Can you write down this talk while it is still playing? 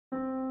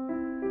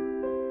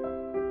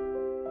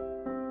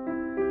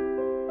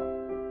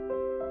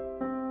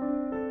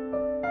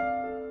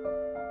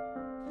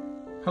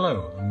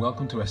Hello and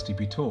welcome to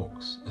STP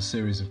Talks, a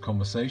series of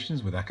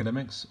conversations with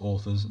academics,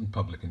 authors and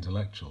public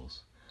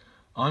intellectuals.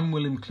 I'm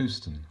William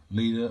Clouston,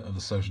 leader of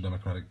the Social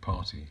Democratic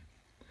Party.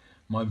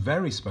 My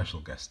very special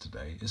guest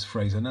today is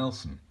Fraser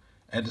Nelson,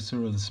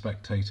 editor of The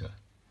Spectator.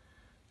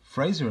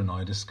 Fraser and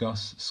I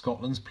discuss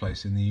Scotland's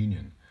place in the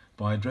Union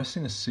by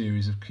addressing a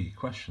series of key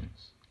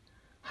questions.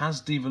 Has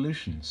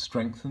devolution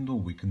strengthened or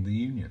weakened the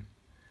Union?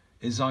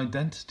 Is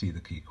identity the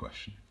key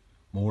question,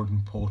 more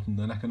important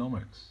than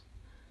economics?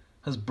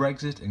 Has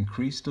Brexit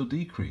increased or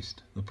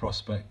decreased the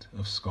prospect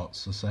of Scots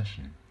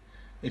secession?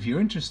 If you're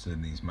interested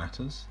in these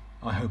matters,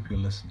 I hope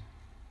you'll listen.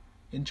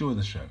 Enjoy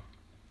the show.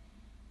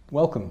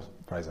 Welcome,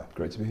 Fraser.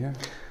 Great to be here.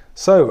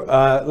 So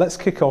let's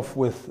kick off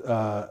with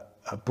a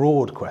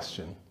broad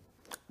question,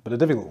 but a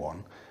difficult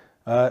one.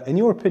 In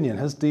your opinion,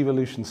 has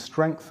devolution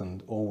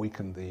strengthened or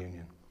weakened the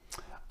Union?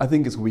 I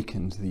think it's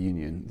weakened the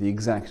Union, the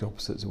exact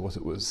opposite of what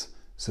it was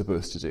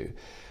supposed to do.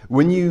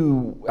 When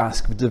you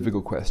ask the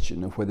difficult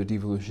question of whether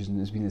devolution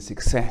has been a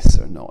success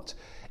or not,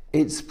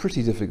 it's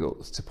pretty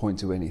difficult to point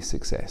to any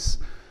success.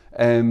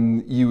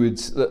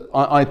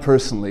 I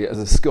personally, as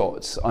a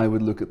Scot, I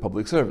would look at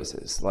public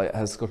services. Like,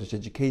 has Scottish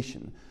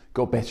education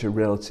got better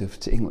relative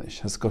to English?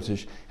 Has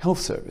Scottish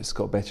health service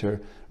got better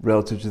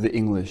relative to the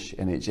English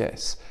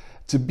NHS?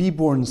 To be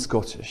born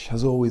Scottish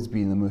has always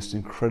been the most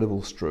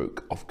incredible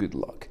stroke of good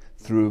luck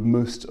through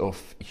most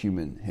of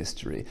human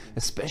history,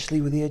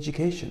 especially with the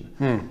education.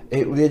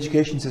 The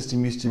education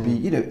system used to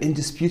be,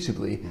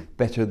 indisputably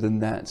better than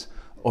that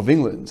of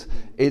England.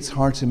 It's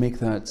hard to make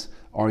that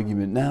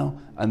argument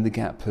now, and the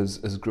gap has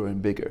grown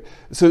bigger.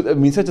 So,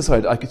 set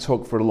aside, I could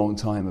talk for a long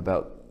time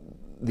about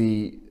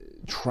the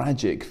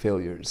tragic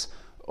failures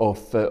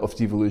of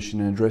devolution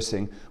and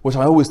addressing what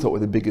I always thought were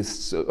the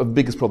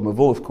biggest problem of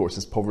all, of course,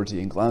 is poverty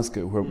in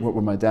Glasgow,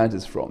 where my dad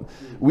is from.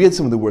 We had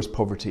some of the worst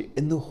poverty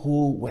in the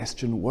whole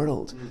Western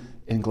world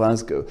in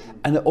Glasgow,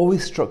 and it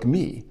always struck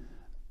me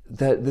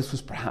that this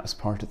was perhaps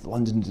part of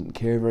London didn't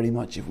care very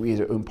much. If we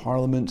had our own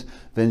parliament,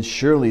 then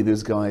surely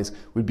those guys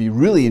would be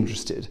really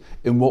interested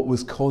in what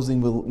was causing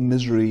the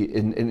misery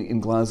in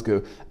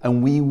Glasgow,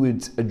 and we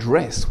would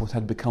address what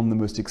had become the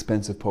most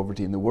expensive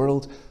poverty in the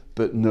world.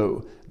 But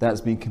no,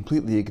 that's been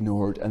completely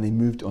ignored, and they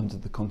moved on to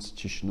the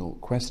constitutional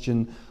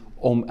question.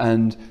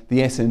 And the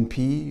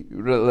SNP,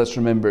 let's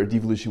remember,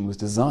 devolution was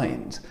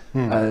designed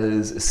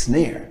as a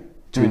snare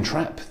to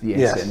entrap the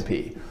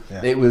SNP.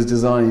 Yeah. It was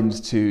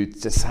designed to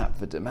sap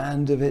the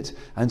demand of it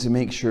and to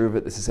make sure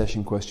that the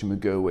secession question would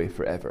go away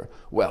forever.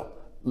 Well,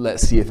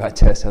 let's see if that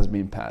test has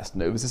been passed.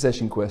 No, the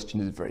secession question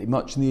is very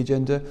much in the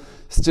agenda.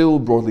 Still,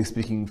 broadly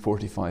speaking,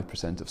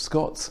 45% of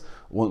Scots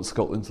want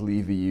Scotland to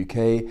leave the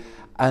UK,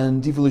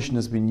 and devolution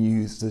has been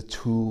used as a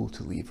tool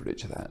to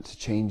leverage that, to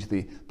change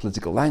the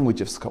political language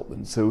of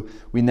Scotland. So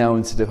we now,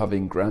 instead of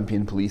having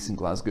Grampian Police and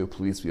Glasgow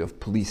Police, we have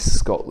Police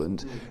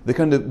Scotland.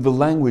 The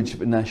language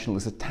of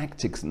nationalists, the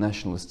tactics that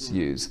nationalists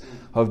use,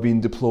 have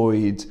been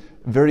deployed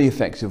very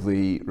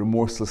effectively,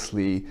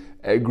 remorselessly.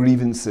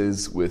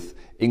 Grievances with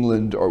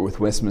England or with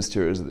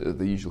Westminster, as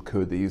the usual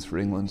code they use for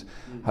England,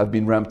 have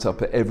been ramped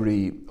up at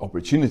every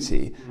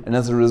opportunity. And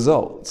as a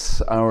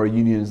result, our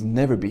union has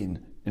never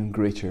been in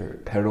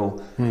greater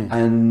peril,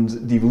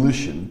 and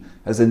devolution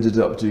has ended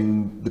up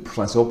doing the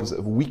precise opposite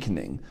of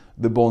weakening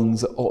the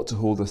bonds that ought to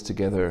hold us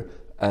together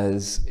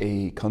as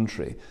a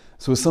country.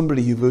 So as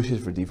somebody who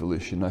voted for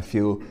devolution, I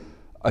feel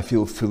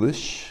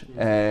foolish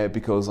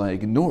because I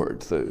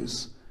ignored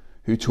those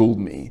who told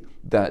me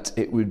that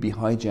it would be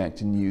hijacked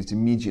and used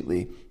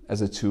immediately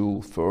as a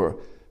tool for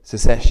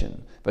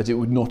secession, but it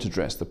would not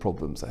address the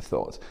problems, I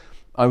thought.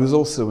 I was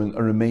also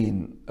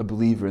remain a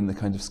believer in the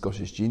kind of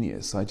Scottish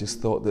genius. I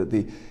just thought that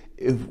that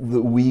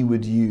we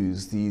would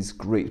use these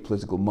great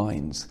political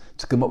minds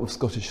to come up with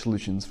Scottish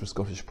solutions for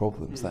Scottish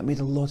problems. That made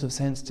a lot of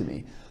sense to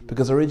me,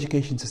 because our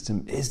education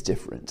system is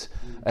different.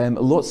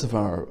 Lots of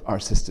our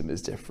system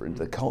is different,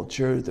 the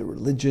culture, the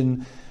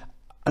religion.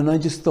 And I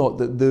just thought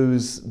that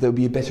there would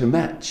be a better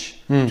match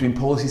between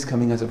policies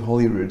coming out of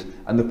Holyrood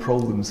and the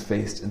problems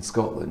faced in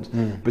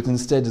Scotland. But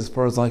instead, as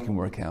far as I can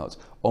work out,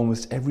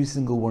 almost every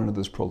single one of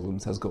those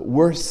problems has got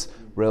worse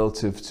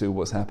relative to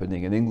what's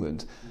happening in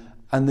England.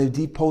 And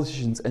the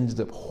politicians ended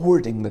up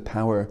hoarding the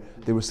power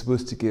they were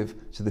supposed to give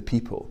to the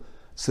people.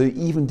 So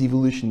even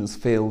devolution has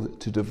failed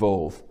to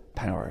devolve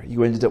power.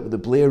 You ended up with the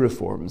Blair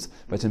reforms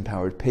that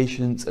empowered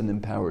patients and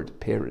empowered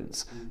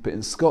parents. But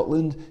in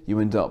Scotland, you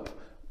end up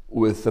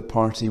with a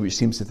party which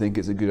seems to think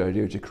it's a good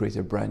idea to create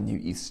a brand new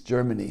East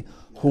Germany,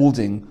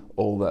 holding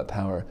all that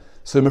power.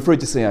 So I'm afraid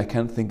to say I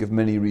can't think of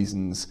many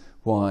reasons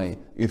why,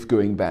 if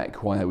going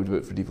back, why I would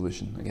vote for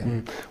devolution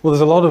again. Well, there's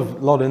a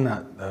lot in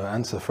that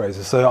answer,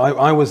 Fraser.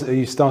 So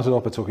you started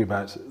off by talking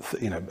about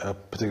a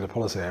particular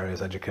policy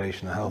areas,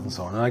 education, and health, and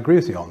so on. And I agree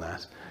with you on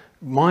that.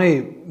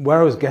 Where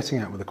I was getting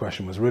at with the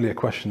question was really a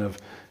question of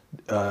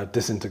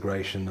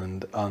disintegration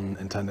and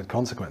unintended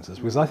consequences,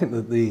 because I think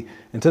that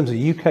in terms of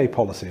UK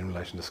policy in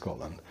relation to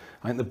Scotland,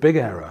 I think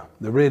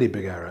the really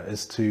big error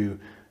is to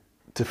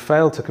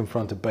fail to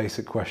confront a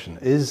basic question: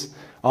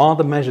 are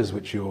the measures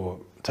which you're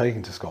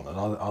taking to Scotland,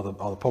 are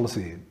the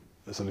policy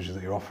solutions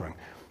that you're offering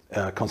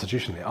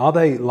constitutionally, are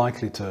they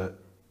likely to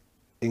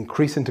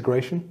increase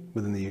integration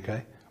within the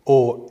UK,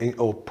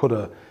 or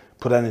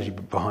put energy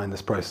behind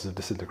this process of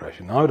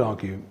disintegration? I would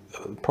argue,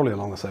 probably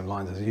along the same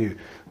lines as you,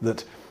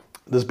 that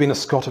there's been a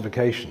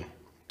Scotification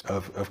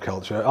of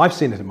culture. I've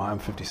seen it I'm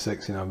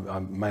 56,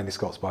 I'm mainly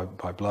Scots by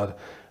blood,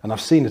 and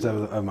I've seen it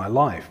over my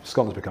life.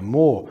 Scotland's become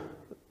more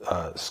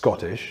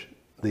Scottish,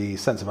 the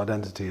sense of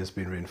identity has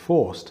been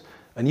reinforced,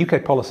 and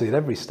UK policy at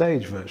every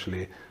stage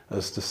virtually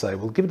is to say,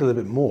 well, give it a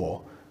little bit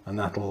more and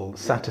that'll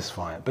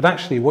satisfy it. But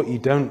actually what you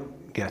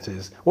don't get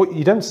is,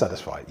 you don't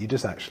satisfy it, you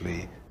just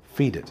actually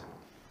feed it.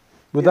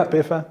 Would that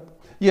be fair?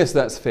 Yes,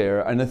 that's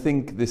fair. And I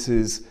think this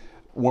is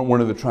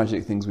one of the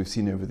tragic things we've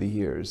seen over the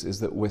years, is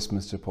that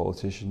Westminster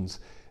politicians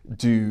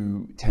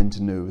do tend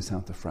to know the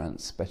south of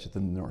France better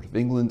than the north of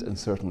England, and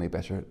certainly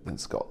better than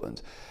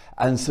Scotland.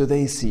 And so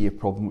they see a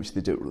problem which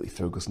they don't really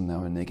focus on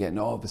now and again.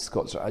 Oh, the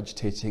Scots are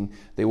agitating,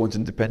 they want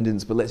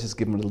independence, but let's just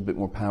give them a little bit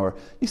more power.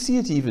 You see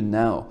it even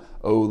now.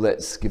 Oh,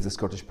 let's give the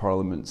Scottish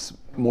Parliament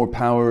more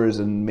powers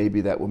and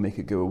maybe that will make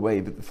it go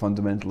away. But the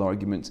fundamental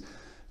argument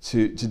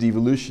to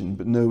devolution,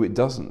 but no, it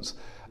doesn't.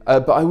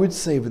 But I would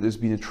say that there's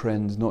been a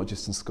trend, not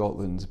just in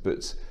Scotland,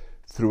 but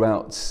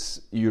throughout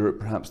Europe,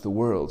 perhaps the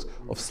world,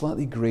 of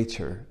slightly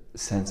greater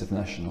sense of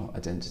national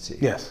identity.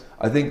 Yes.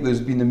 I think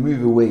there's been a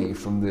move away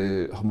from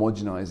the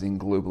homogenizing,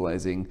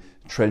 globalizing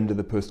trend of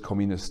the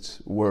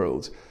post-communist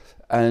world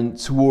and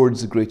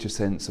towards a greater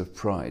sense of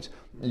pride.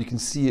 You can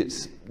see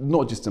it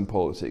not just in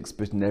politics,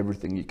 but in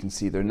everything. You can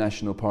see there are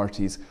national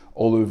parties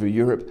all over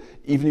Europe.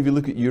 Even if you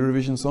look at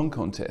Eurovision Song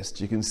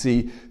Contest, you can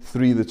see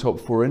 3 of the top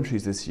 4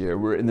 entries this year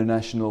were in their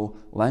national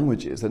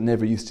languages. That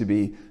never used to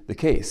be the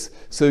case.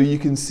 So you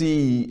can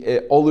see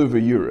all over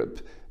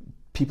Europe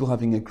people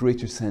having a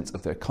greater sense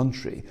of their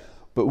country.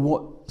 But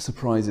what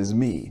surprises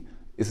me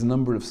is the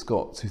number of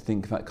Scots who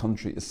think that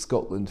country is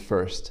Scotland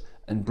first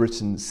and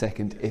Britain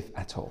second, if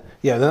at all.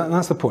 Yeah,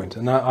 that's the point.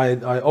 And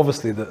I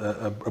obviously,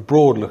 a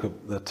broad look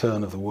at the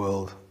turn of the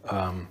world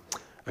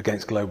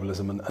against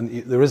globalism,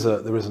 and there is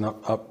an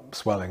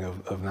upswelling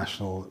of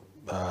national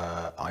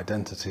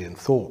identity and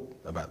thought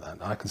about that.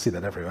 I can see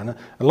that everywhere, and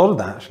a lot of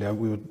that actually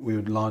we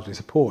would largely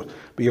support.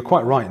 But you're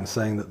quite right in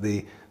saying that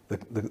the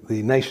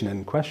nation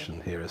in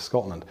question here is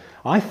Scotland.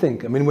 I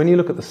think, when you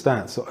look at the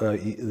stats,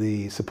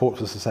 the support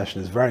for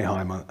secession is very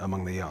high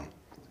among the young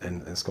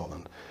in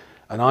Scotland.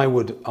 And I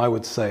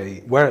would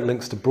say, where it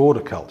links to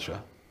broader culture,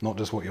 not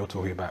just what you're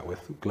talking about with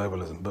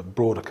globalism, but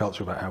broader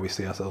culture about how we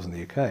see ourselves in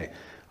the UK,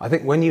 I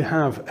think when you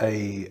have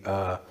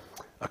a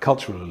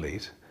cultural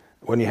elite,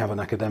 when you have an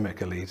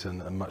academic elite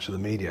and much of the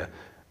media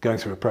going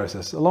through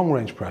a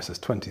long-range process,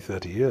 20,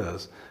 30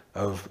 years,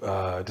 of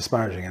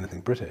disparaging anything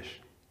British,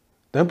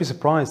 don't be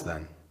surprised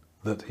then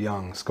that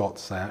young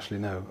Scots say, actually,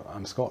 no,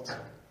 I'm Scots. Yeah.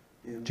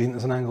 Do you think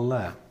there's an angle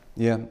there?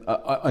 Yeah,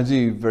 I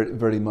do very,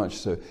 very much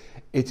so.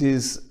 It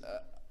is...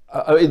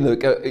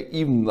 look,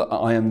 even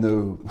I am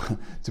no,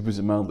 to put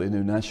it mildly,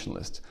 no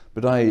nationalist,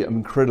 but I am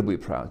incredibly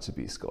proud to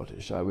be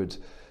Scottish. I would,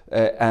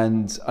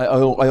 and I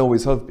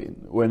always have been.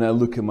 When I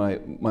look at my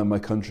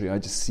country, I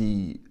just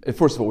see.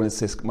 First of all, when it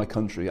says my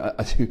country, I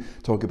do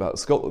talk about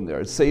Scotland there.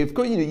 I'd say, of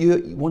course,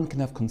 one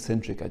can have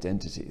concentric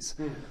identities,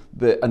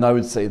 and I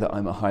would say that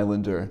I'm a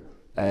Highlander.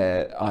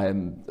 I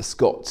am a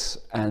Scot,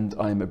 and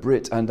I'm a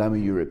Brit, and I'm a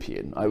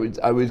European.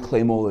 I would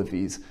claim all of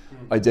these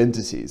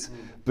identities.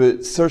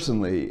 But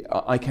certainly,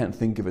 I can't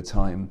think of a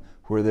time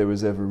where there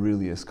was ever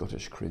really a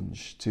Scottish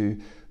cringe.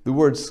 The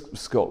word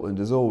Scotland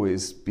has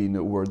always been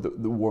a word that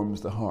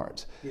warms the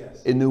heart,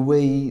 yes, in a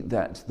way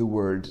that the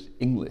word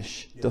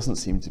English doesn't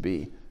seem to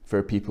be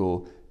for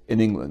people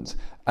in England.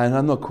 And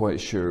I'm not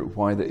quite sure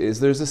why that is.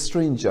 There's a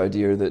strange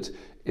idea that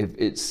if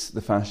it's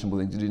the fashionable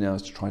thing to do now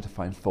is to try to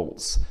find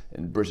faults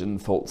in Britain,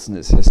 faults in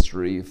its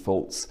history,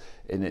 faults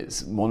in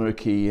its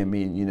monarchy. I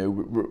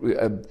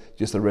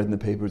read in the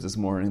papers this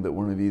morning that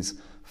one of these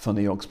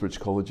funny Oxbridge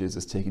colleges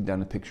is taking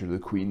down a picture of the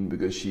Queen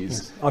because she's...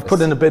 Yes. I've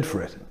put in a bid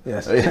for it,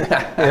 yes.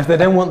 If they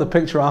don't want the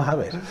picture, I'll have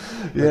it.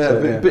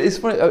 But it's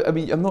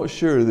funny, I'm not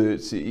sure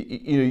that,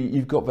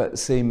 you've got that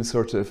same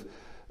sort of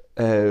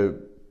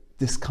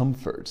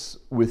discomfort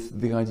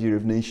with the idea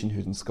of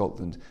nationhood in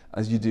Scotland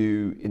as you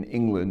do in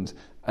England.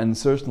 And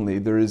certainly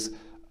there is,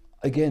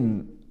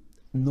 again,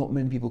 not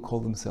many people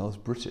call themselves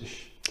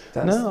British.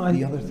 That's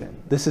the other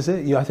thing. This is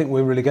it. I think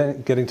we're really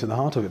getting to the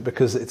heart of it,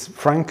 because it's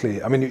frankly,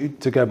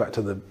 to go back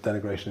to the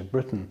denigration of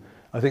Britain,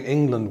 I think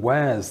England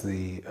wears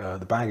the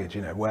baggage,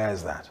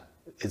 wears that.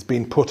 It's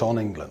been put on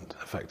England,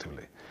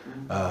 effectively.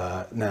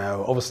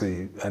 Now,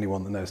 obviously,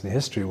 anyone that knows any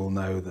history will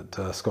know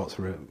that Scots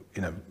were,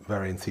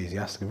 very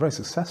enthusiastic and very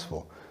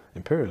successful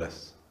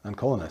imperialists and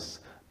colonists.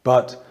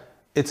 But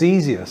it's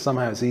easier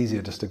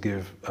just to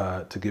give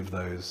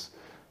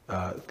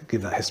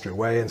that history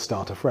away and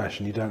start afresh,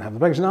 and you don't have the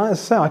baggage. And as I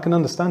say, I can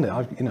understand it.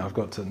 I've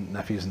got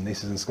nephews and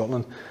nieces in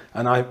Scotland,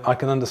 and I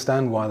can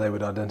understand why they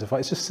would identify.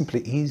 It's just simply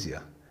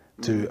easier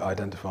to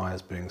identify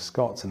as being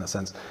Scots in that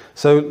sense.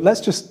 So let's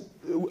just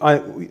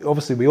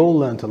obviously we all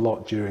learnt a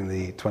lot during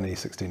the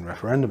 2016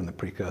 referendum and the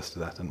precursor to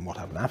that and what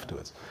happened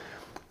afterwards.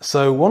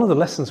 So one of the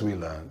lessons we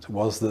learned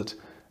was that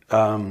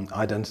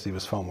identity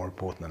was far more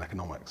important than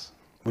economics.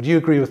 Would you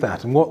agree with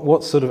that? And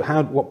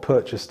what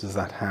purchase does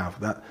that have?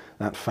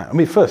 That fact. I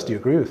mean, first, do you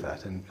agree with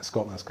that in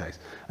Scotland's case?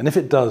 And if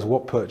it does,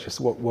 what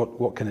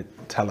can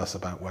it tell us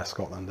about where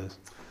Scotland is?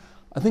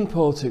 I think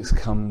politics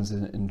comes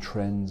in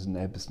trends and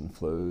ebbs and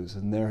flows,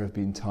 and there have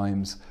been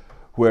times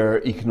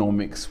where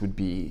economics would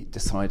be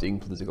deciding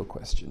political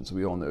questions.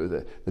 We all know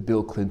the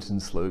Bill Clinton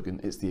slogan,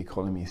 "It's the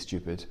economy,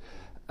 stupid."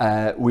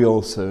 We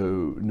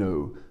also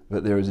know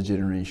that there is a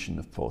generation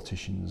of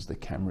politicians, the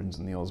Camerons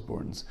and the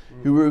Osbornes,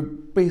 who were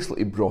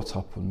basically brought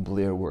up on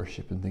Blair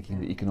worship and thinking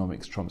that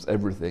economics trumps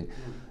everything.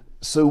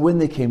 So when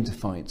they came to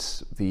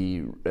fight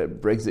the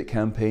Brexit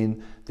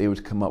campaign, they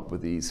would come up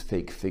with these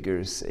fake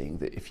figures saying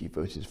that if you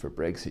voted for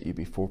Brexit, you'd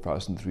be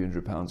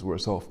 £4,300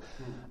 worse off.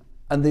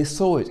 And they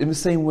saw it in the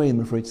same way, I'm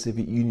afraid to say,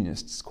 that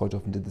unionists quite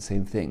often did the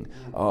same thing.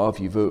 Oh, if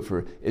you vote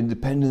for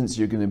independence,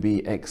 you're going to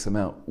be X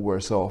amount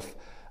worse off.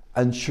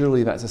 And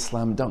surely that's a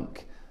slam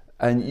dunk.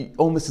 And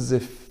almost as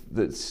if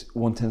that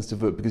one tends to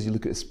vote because you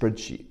look at a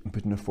spreadsheet and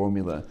put in a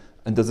formula,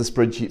 and does the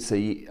spreadsheet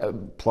say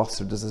plus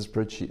or does the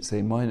spreadsheet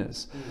say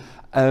minus?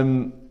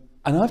 And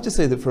I have to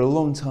say that for a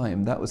long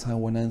time, that was how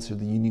one answered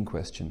the union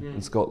question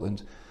in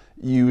Scotland.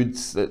 You would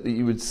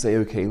say,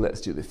 okay, let's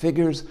do the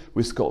figures.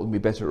 Would Scotland be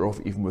better off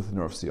even with the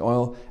North Sea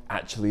oil?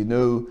 Actually,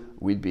 no,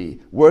 we'd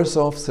be worse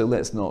off, so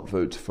let's not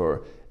vote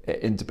for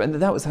independence.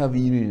 That was how the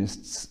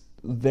unionists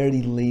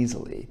very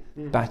lazily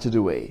batted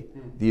away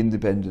the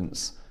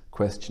independence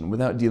question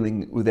without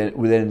dealing with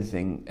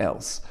anything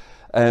else.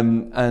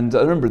 And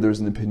I remember there was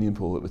an opinion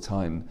poll at the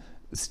time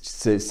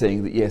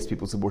saying that yes,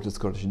 people supported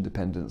Scottish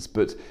independence,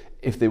 but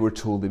if they were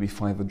told they'd be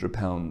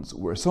 £500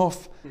 worse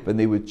off, then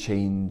they would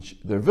change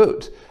their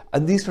vote.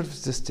 And these sort of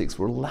statistics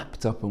were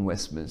lapped up in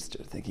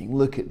Westminster, thinking,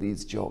 look at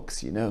these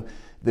jocks, you know,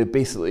 they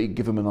basically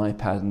give them an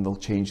iPad and they'll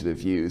change their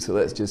view, so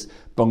let's just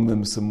bung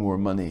them some more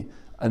money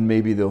and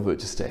maybe they'll vote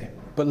to stay.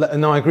 But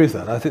no, I agree with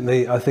that. I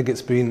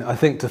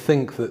think to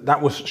think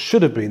that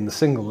should have been the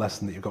single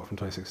lesson that you got from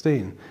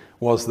 2016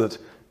 was that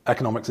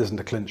economics isn't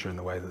a clincher in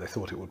the way that they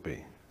thought it would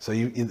be. So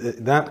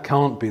that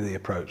can't be the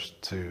approach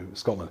to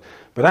Scotland.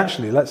 But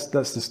actually, let's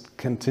just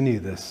continue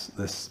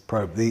this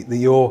probe.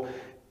 Your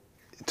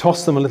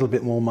toss them a little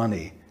bit more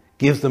money,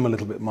 give them a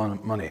little bit more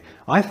money.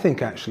 I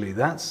think actually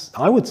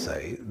I would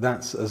say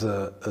that's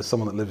as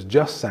someone that lives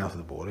just south of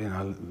the border. You know,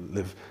 I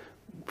live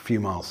a few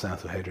miles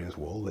south of Hadrian's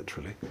Wall,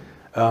 literally.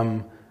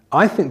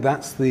 I think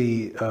that's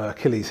the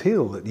Achilles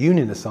heel that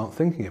unionists aren't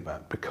thinking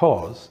about,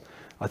 because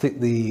I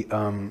think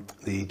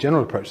the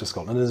general approach to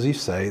Scotland, as you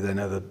say, they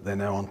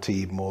know on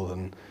Tebe more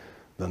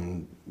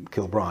than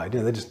Kilbride.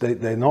 You know,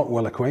 they're not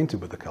well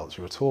acquainted with the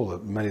culture at all.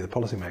 Many of the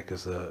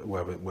policymakers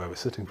where we're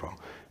sitting from,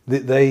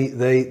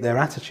 their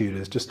attitude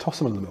is just toss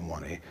them a little bit of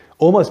money,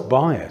 almost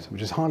buy it,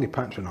 which is highly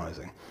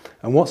patronising.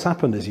 And what's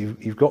happened is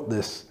you've got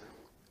this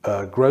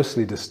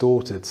grossly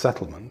distorted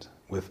settlement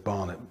with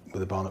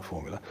the Barnett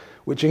formula,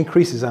 which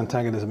increases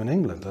antagonism in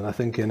England. And I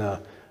think in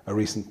a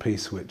recent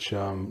piece which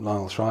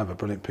Lionel Shriver, a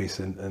brilliant piece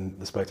in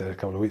The Spectator a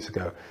couple of weeks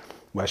ago,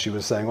 where she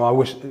was saying, well, I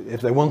wish if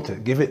they want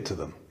it, give it to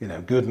them, you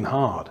know, good and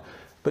hard.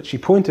 But she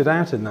pointed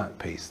out in that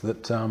piece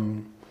that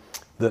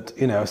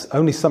you know,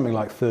 only something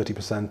like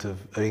 30%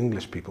 of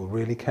English people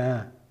really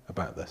care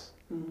about this.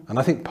 And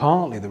I think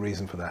partly the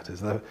reason for that is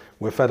that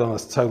we're fed on a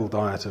total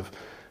diet of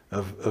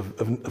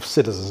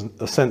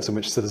citizens, a sense in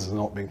which citizens are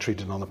not being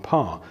treated on a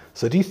par.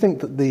 So do you think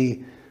that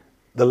the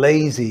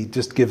lazy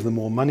just give them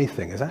more money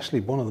thing is actually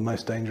one of the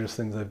most dangerous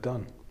things they've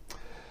done?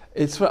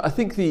 I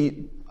think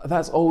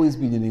that's always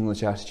been an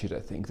English attitude, I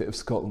think, that if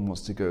Scotland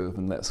wants to go,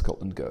 then let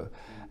Scotland go.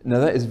 Now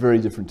that is very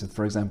different to,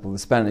 for example, the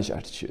Spanish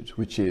attitude,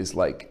 which is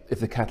like, if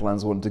the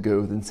Catalans want to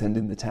go, then send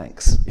in the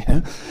tanks.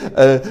 Yeah?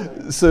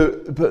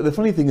 But the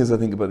funny thing is, I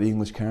think, about the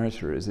English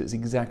character is it's the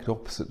exact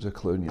opposite to a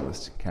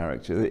colonialist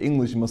character. The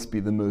English must be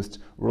the most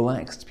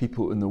relaxed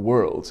people in the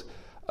world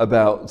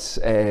about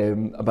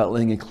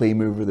laying a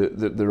claim over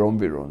their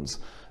environs.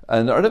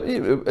 And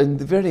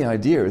the very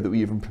idea that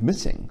we even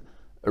permitting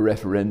a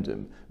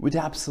referendum would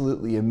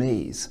absolutely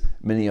amaze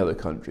many other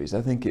countries.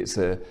 I think it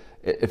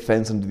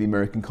offends under the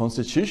American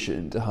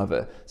Constitution to have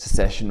a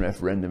secession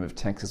referendum if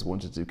Texas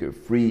wanted to go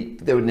free.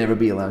 They would never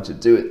be allowed to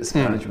do it. The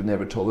Spanish would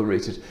never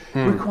tolerate it.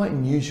 We're quite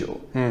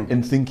unusual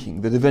in thinking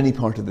that if any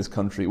part of this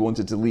country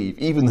wanted to leave,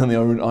 even on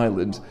their own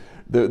island,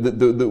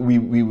 that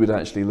we would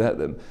actually let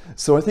them.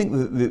 So I think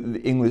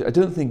the English, I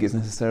don't think it's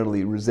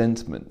necessarily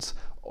resentment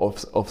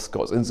of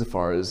Scots,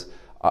 insofar as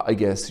I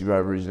guess your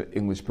average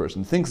English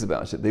person thinks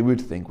about it. They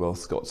would think, well,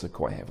 Scots are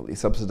quite heavily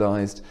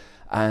subsidised,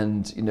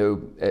 and you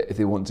know, if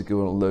they want to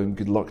go on a loan,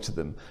 good luck to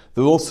them.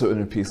 Though also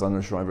in a piece,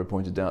 Lionel Shriver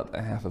pointed out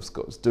that half of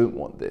Scots don't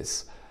want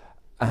this.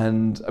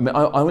 And I mean,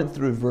 I went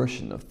through a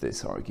version of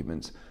this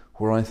argument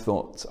where I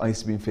thought I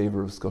used to be in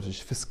favour of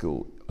Scottish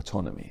fiscal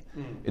autonomy.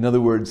 In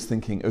other words,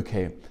 thinking,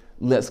 okay,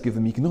 let's give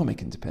them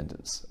economic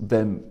independence.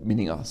 Them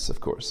meaning us, of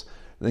course.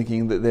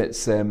 Thinking that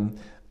that's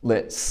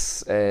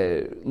let's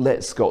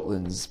let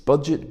Scotland's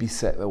budget be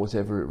set by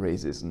whatever it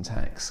raises in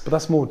tax. But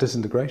that's more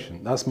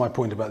disintegration. That's my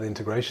point about the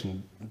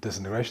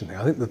disintegration thing.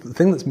 I think the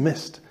thing that's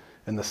missed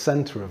in the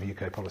centre of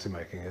UK policy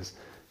making is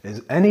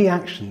any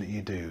action that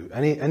you do,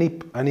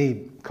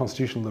 any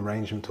constitutional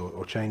arrangement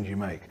or change you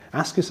make,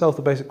 ask yourself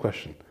the basic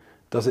question: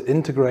 does it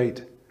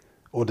integrate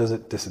or does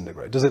it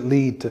disintegrate? Does it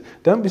lead to?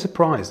 Don't be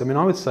surprised. I mean,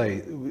 I would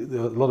say a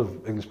lot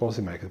of English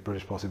policymakers,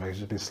 British policymakers,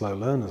 have been slow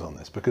learners on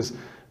this, because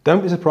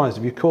don't be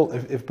surprised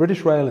if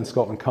British Rail in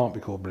Scotland can't be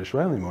called British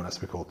Rail anymore, it has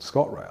to be called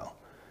ScotRail.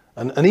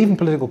 And even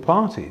political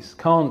parties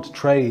can't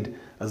trade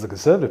as the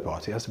Conservative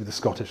Party. It has to be the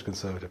Scottish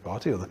Conservative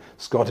Party or the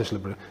Scottish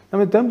Liberal. I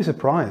mean, don't be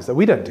surprised that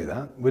we don't do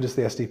that. We're just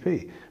the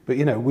SDP. But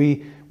you know,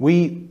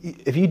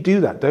 if you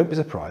do that, don't be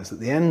surprised that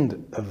the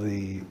end of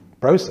the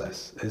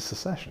process is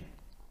secession.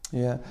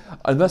 Yeah,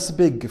 and that's the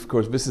big, of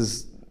course, this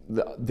is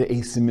the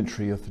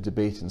asymmetry of the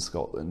debate in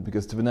Scotland,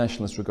 because to the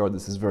nationalists regard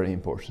this as very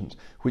important.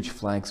 Which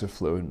flags are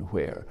flown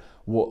where?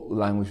 What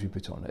language we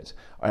put on it?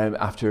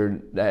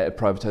 After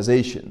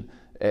privatisation,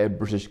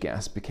 British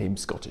Gas became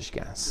Scottish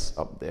Gas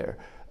up there,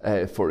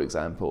 for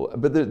example.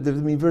 But they've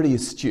been very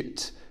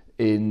astute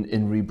in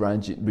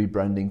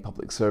rebranding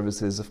public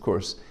services. Of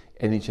course,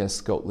 NHS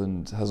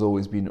Scotland has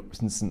always been,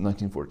 since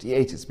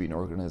 1948, it's been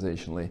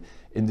organisationally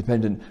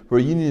independent, where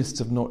unionists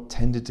have not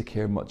tended to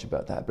care much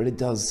about that, but it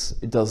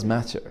does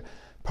matter,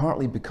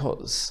 partly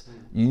because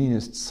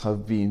unionists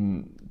have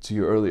been, to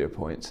your earlier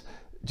point,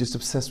 just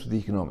obsessed with the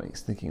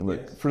economics, thinking, look,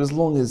 yes, for as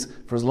long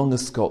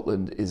as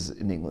Scotland is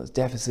in England's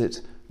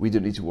deficit, we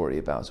don't need to worry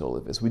about all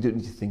of this. We don't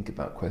need to think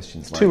about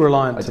questions like too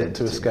reliant identity.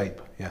 To escape.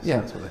 Yes,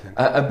 yeah. That's what I think.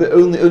 But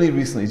only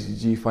recently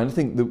did you find, I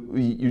think that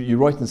you're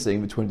right in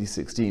saying that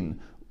 2016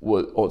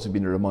 ought to have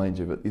been a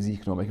reminder that these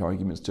economic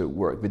arguments don't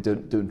work. They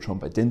don't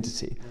trump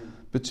identity.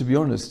 But to be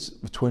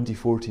honest, the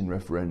 2014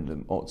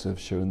 referendum ought to have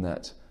shown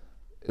that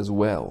as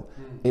well.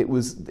 It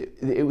was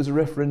a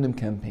referendum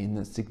campaign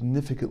that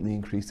significantly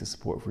increased the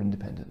support for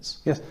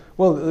independence. Yes,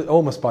 well,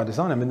 almost by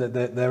design. I mean,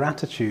 their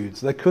attitudes,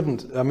 they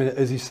couldn't, I mean,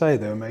 as you say,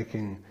 they were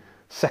making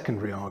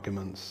secondary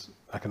arguments,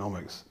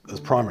 economics,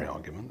 as primary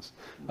arguments.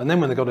 And then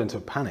when they got into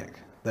a panic,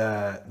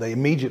 they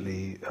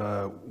immediately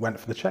went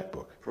for the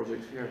checkbook.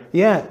 Project Fear.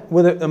 Yeah,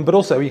 but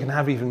also you can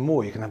have even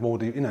more. You can have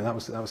more. You know,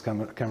 that was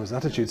Cameron's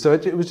attitude. So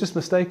it was just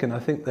mistaken. I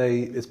think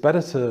it's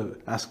better to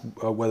ask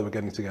whether we're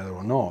getting together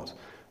or not,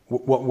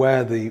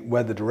 where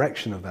the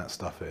direction of that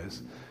stuff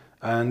is,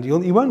 and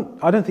you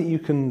won't. I don't think you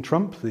can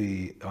trump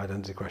the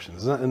identity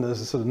questions. And as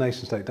a sort of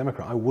nation-state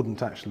Democrat, I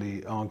wouldn't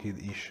actually argue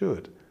that you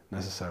should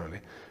necessarily.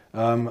 You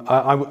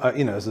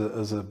know, as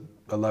a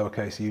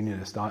lowercase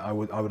unionist,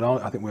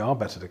 I think we are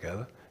better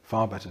together,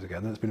 far better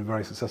together. It's been a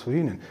very successful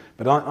union.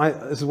 But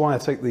this is why I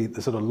take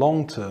the sort of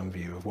long-term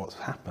view of what's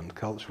happened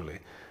culturally.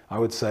 I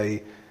would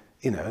say,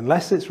 you know,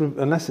 unless it's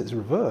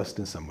reversed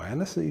in some way,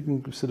 unless you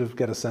can sort of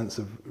get a sense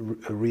of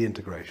a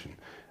reintegration.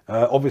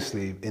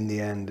 Obviously, in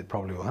the end, it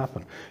probably will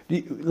happen.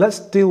 Let's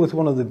deal with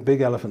one of the big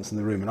elephants in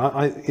the room. And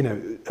I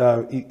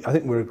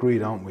think we're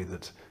agreed, aren't we,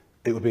 that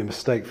it would be a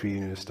mistake for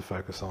unionists to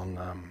focus on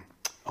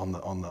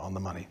the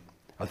money.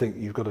 I think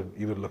you've got to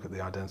look at the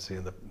identity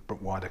and the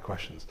wider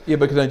questions. Yeah,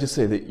 but can I just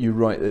say that you're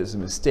right that it's a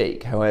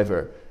mistake.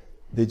 However,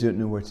 they don't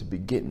know where to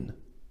begin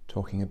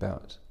talking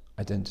about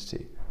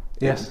identity.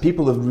 Yes.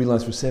 People have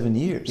realised for 7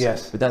 years.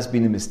 Yes. But that's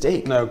been a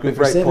mistake. No, but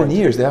for 7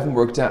 years they haven't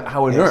worked out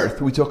how on Yes.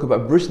 earth we talk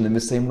about Britain in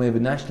the same way the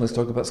nationalists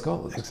talk about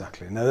Scotland.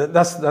 Exactly. No,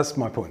 that's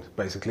my point,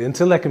 basically.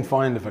 Until they can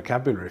find a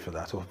vocabulary for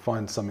that, or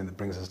find something that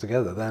brings us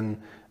together,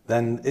 then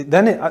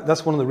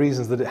that's one of the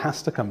reasons that it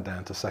has to come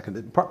down to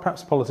second.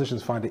 Perhaps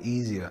politicians find it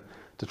easier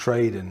to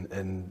trade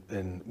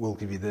in we'll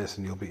give you this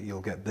and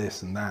you'll get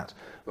this and that.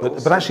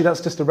 But actually that's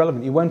just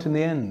irrelevant. You won't in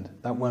the end.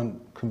 That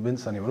won't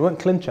convince anyone. It won't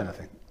clinch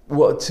anything.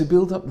 Well, to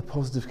build up the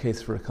positive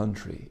case for a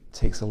country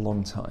takes a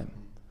long time.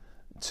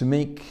 To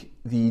make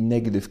the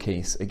negative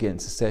case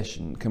against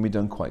secession can be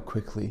done quite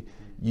quickly.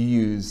 You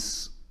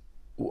use,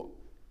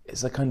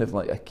 it's a kind of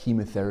like a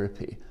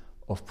chemotherapy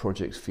of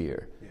Project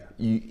Fear.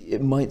 Yeah.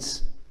 It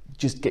might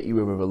just get you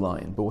over the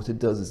line, but what it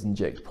does is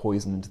inject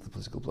poison into the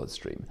political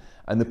bloodstream.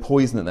 And the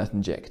poison that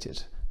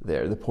injected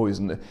there, the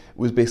poison that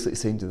was basically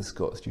saying to the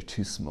Scots, you're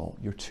too small,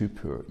 you're too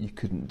poor, you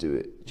couldn't do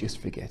it, just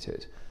forget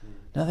it.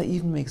 Now that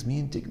even makes me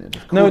indignant.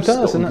 Of course, no, it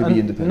does. Scotland could be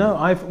independent.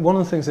 No, one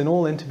of the things in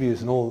all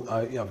interviews and all,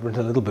 I've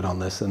written a little bit on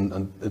this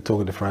and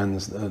talking to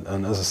friends,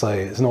 and as I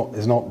say, it's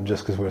not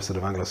just because we're a sort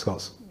of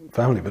Anglo-Scots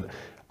family, but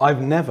I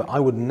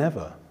would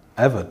never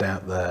ever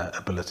doubt their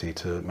ability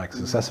to make a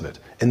success of it.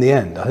 In the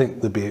end, I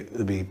think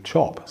there'd be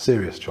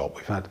serious chop.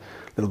 We've had a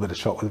little bit of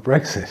chop with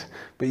Brexit,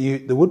 but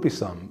there would be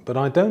some. But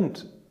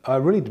I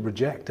really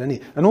reject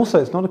any. And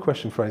also, it's not a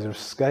question, Fraser, of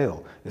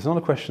scale. It's not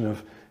a question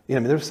of,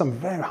 there are some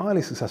very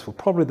highly successful,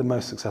 probably the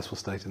most successful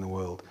state in the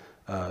world.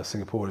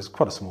 Singapore is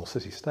quite a small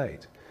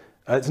city-state.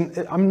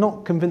 I'm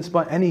not convinced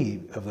by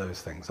any of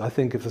those things. I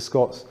think if the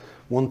Scots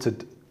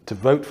wanted to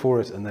vote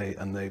for it and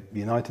they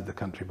united the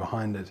country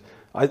behind it,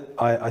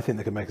 I think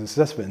they could make a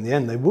success of it. In the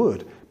end, they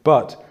would.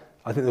 But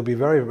I think there'll be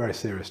very, very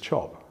serious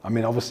chop. I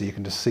mean, obviously you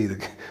can just see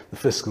the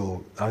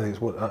fiscal, I think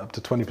it's up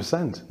to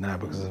 20% now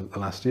because of the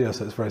last year,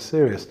 so it's very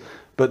serious.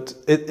 But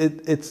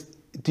it's,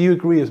 do you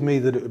agree with me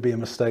that it would be a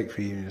mistake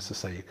for unions to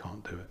say you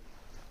can't do it?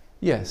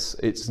 Yes,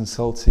 it's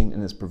insulting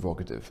and it's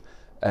provocative.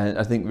 And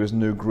I think there's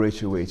no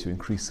greater way to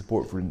increase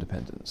support for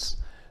independence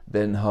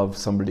than have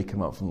somebody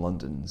come out from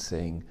London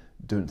saying,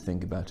 don't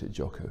think about it,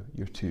 Jocko,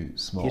 you're too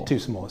small. You're too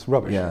small, it's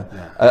rubbish. Yeah.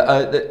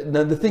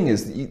 Now the thing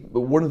is,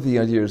 one of the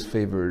ideas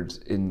favoured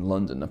in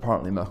London,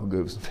 apparently Michael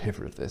Gove's in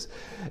favour of this,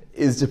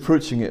 is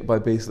approaching it by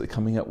basically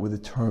coming up with the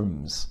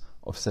terms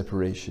of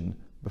separation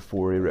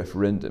before a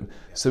referendum.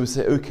 So we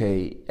say,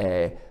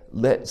 okay,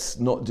 let's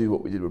not do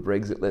what we did with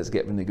Brexit, let's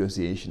get the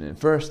negotiation in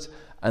first,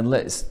 and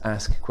let's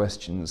ask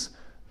questions,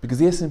 because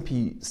the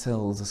SNP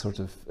sells a sort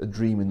of a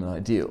dream and an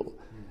ideal.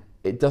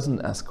 It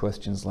doesn't ask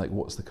questions like,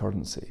 what's the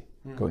currency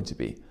going to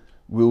be?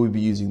 Will we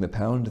be using the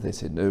pound? They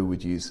said no,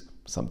 we'd use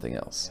something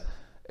else.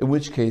 In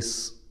which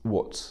case,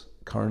 what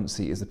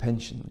currency is the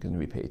pension going to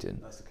be paid in?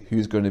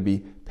 Who's going to be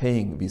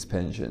paying these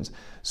pensions?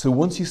 So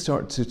once you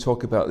start to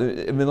talk about,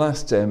 in the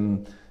last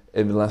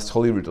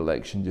Holyrood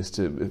election just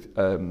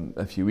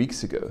a few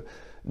weeks ago,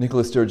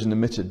 Nicola Sturgeon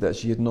admitted that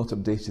she had not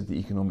updated the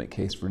economic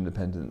case for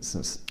independence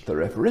since the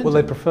referendum. Well,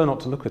 they prefer not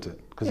to look at it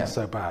because it's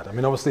so bad. I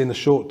mean, obviously in the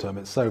short term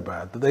it's so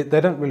bad that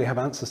they don't really have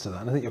answers to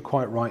that. And I think you're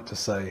quite right to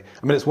say,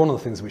 I mean, it's one of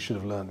the things we should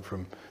have learned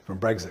from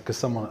Brexit,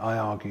 because I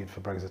argued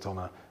for Brexit on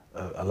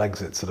a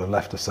Lexit sort of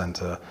left of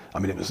centre. I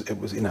mean, it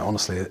was you know,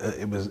 honestly,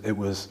 it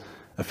was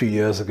a few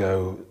years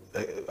ago,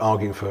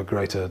 arguing for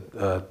greater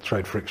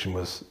trade friction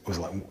was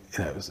like, you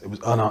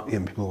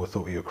know, people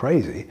thought you were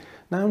crazy.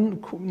 Now,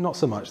 not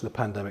so much. The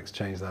pandemic's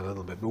changed that a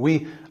little bit.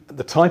 But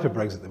the type of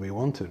Brexit that we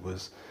wanted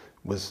was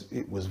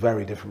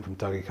very different from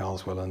Dougie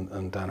Carswell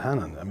and Dan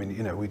Hannan. I mean,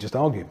 you know, we just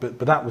argued. But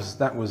that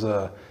was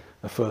a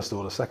first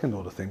order, second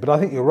order thing. But I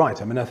think you're right.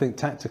 I mean, I think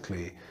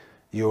tactically,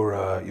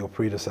 your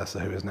predecessor,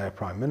 who is now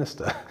Prime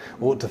Minister,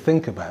 ought to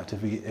think about,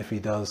 if he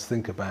does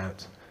think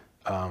about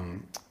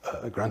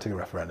granting a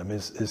referendum,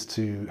 is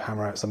to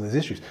hammer out some of these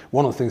issues.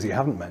 One of the things you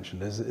haven't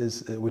mentioned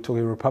is we're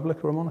talking a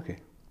republic or a monarchy.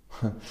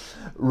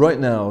 Right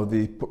now,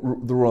 the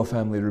royal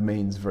family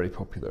remains very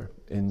popular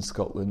in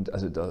Scotland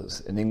as it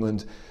does in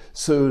England.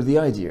 So the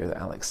idea that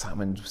Alex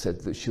Salmond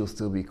said that she'll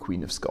still be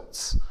Queen of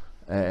Scots,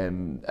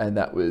 and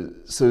that was,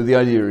 so the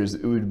idea is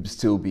it would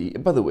still be,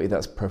 by the way,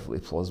 that's perfectly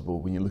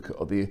plausible when you look at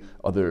all the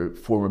other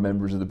former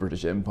members of the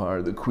British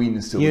Empire. The Queen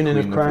is still Union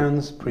the Queen of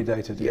Crowns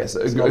predated. Yes,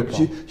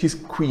 she's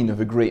Queen of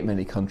a great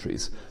many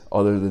countries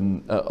other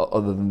than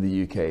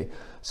the UK.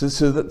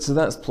 So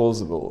that's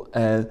plausible.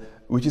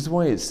 Which is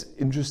why it's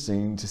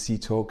interesting to see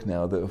talk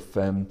now that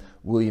of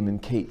William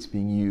and Kate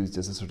being used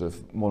as a sort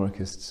of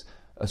monarchist,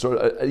 a sort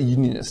of a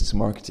unionist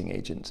marketing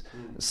agent.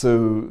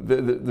 So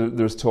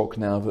there's talk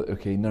now that,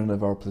 okay, none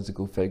of our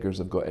political figures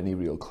have got any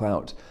real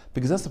clout,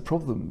 because that's the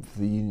problem for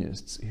the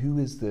unionists. Who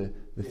is the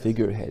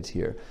figurehead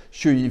here?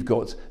 Sure, you've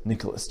got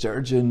Nicola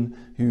Sturgeon,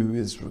 who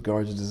is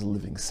regarded as a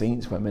living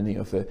saint by many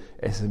of the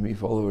SNP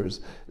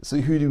followers. So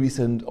who do we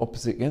send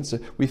opposite against her?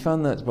 We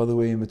found that, by the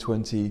way, in the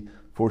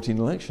 2014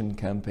 election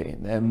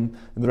campaign, in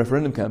the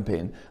referendum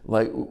campaign.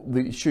 Like,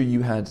 sure,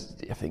 you had,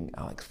 I think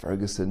Alex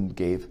Ferguson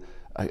gave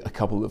a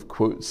couple of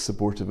quotes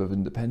supportive of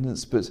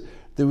independence, but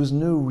there was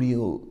no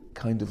real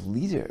kind of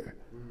leader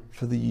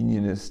for the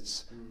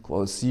unionists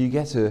clause. So you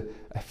get a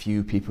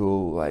few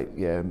people like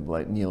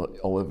Neil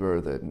Oliver,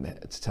 the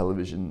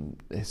television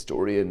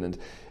historian, and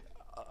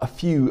a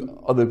few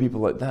other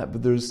people like that.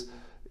 But there's,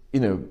 you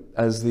know,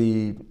 as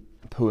the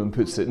poem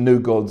puts it, no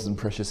gods and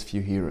precious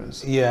few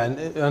heroes. Yeah,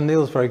 and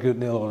Neil's very good.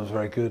 Neil was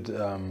very good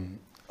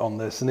on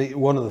this, and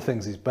one of the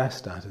things he's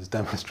best at is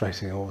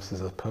demonstrating, almost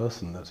as a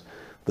person, that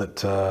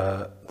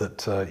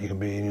you can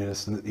be a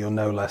unionist and that you're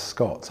no less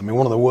Scots. I mean,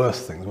 one of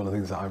the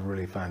things that I've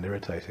really found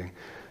irritating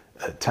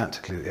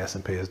tactically that the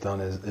SNP has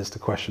done is to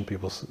question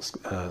people's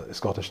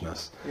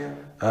Scottishness,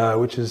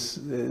 which is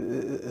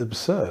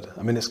absurd.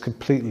 I mean, it's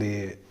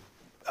completely.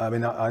 I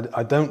mean,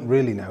 I don't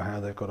really know how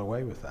they've got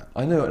away with that.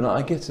 I know, and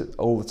I get it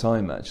all the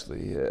time,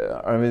 actually.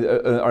 I mean,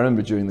 I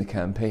remember during the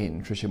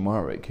campaign, Tricia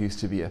Marwick, who used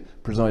to be a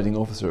presiding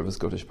officer of the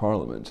Scottish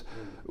Parliament,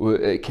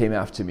 came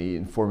after me,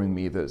 informing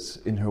me that,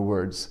 in her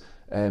words,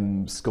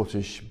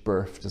 Scottish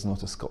birth does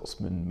not a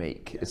Scotsman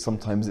make.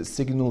 Sometimes it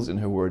signals, in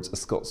her words, a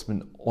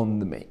Scotsman on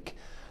the make.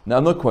 Now,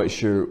 I'm not quite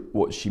sure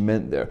what she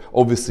meant there.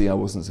 Obviously, I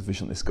wasn't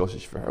sufficiently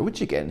Scottish for her, which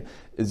again,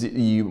 is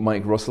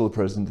Mike Russell, the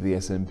president of the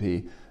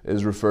SNP,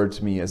 has referred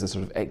to me as a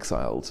sort of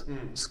exiled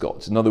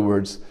Scot. In other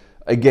words,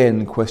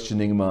 again,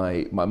 questioning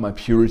my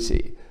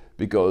purity,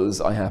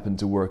 because I happen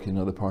to work in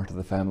another part of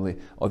the family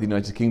of the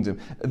United Kingdom.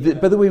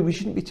 By the way, we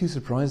shouldn't be too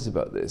surprised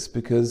about this,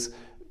 because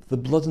the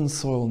blood and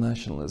soil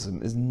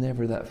nationalism is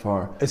never that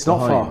far It's not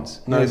behind.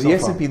 far. No, it's the not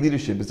far. SNP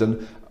leadership has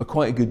done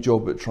quite a good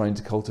job at trying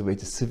to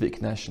cultivate a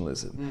civic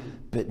nationalism.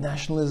 But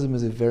nationalism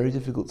is a very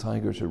difficult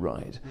tiger to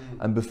ride.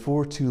 And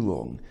before too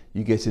long,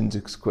 you get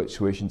into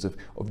situations of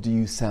do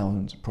you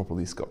sound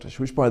properly Scottish?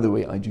 Which, by the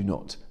way, I do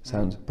not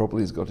sound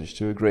properly Scottish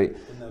to a great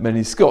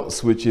many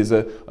Scots, which is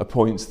a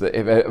point that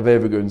if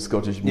ever going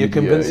Scottish media... You're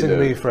convincing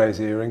me,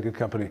 Fraser, you're in good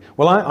company.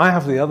 Well, I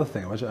have the other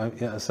thing, which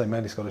I say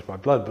mainly Scottish by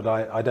blood, but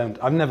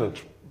I've never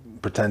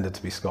pretended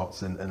to be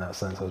Scots in that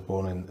sense. I was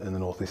born in the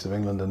northeast of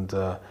England,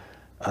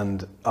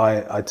 and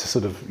I to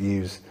sort of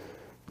use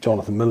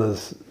Jonathan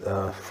Miller's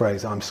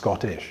phrase, I'm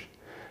Scottish.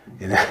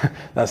 You know,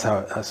 that's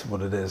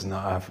what it is. And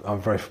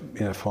I'm very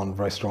fond,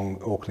 very strong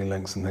Orkney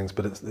links and things.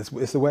 But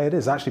it's the way it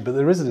is actually. But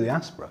there is a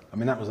diaspora. I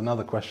mean, that was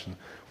another question.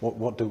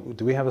 What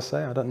do we have a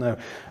say? I don't know.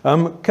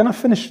 Can I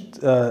finish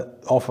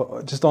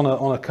off just on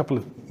a couple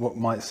of what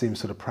might seem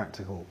sort of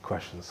practical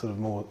questions, sort of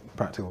more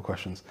practical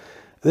questions.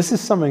 This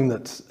is something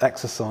that's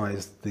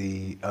exercised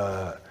the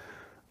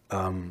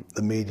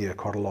media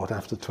quite a lot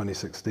after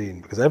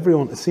 2016, because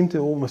it seemed to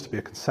almost be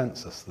a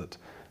consensus that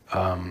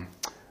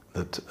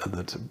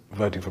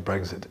voting for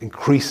Brexit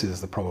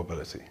increases the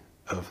probability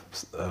of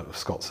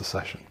Scots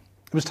secession.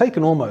 It was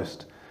taken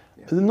almost.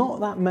 Not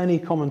that many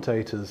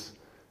commentators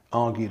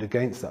argued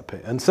against that.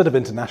 And instead of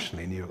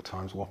internationally, New York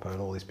Times, WAPO,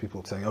 and all these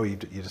people saying, "Oh, you're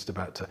just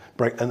about to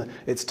break," and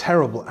it's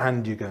terrible,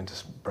 and you're going to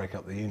break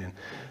up the union.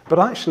 But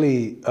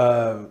actually,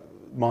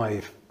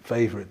 my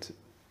favourite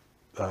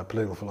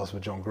political philosopher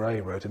John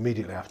Gray wrote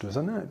immediately afterwards,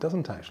 "No, it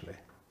doesn't actually.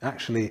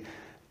 Actually,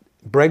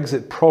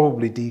 Brexit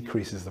probably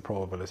decreases the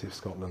probability of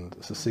Scotland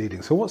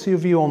seceding." So what's your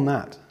view on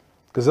that?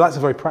 Because that's a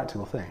very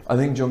practical thing. I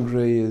think John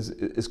Gray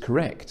is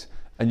correct.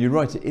 And you're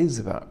right, it is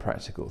about a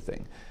practical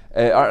thing.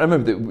 I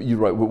remember that you're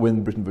right,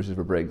 when Britain voted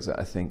for Brexit,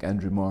 I think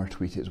Andrew Marr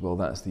tweeted, well,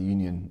 that's the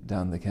union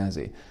down the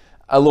Kazi.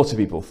 A lot of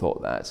people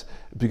thought that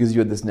because you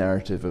had this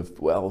narrative of,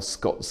 well,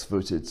 Scots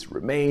voted to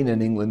remain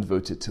and England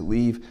voted to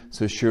leave,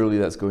 so surely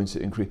that's going to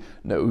increase.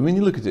 No, when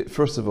you look at it,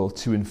 first of all,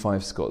 2 in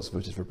 5 Scots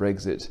voted for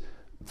Brexit.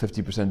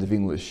 50% of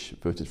English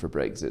voted for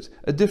Brexit.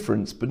 A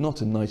difference, but not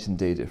a night and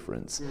day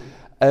difference.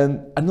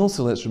 And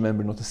also, let's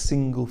remember, not a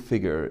single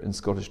figure in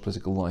Scottish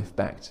political life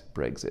backed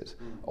Brexit.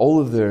 All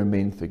of their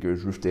main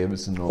figures, Ruth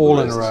Davidson,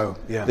 all in a row,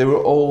 yeah. They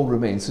were all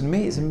Remain. So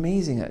it's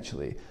amazing,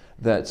 actually,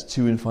 that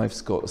 2 in 5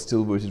 Scots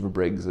still voted for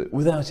Brexit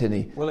without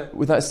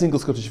a single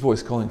Scottish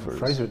voice calling for it.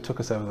 Fraser, it took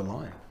us over the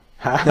line.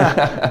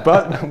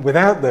 But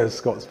without those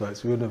Scots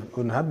votes, we wouldn't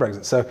have had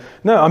Brexit. So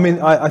no, I mean,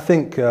 I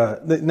think I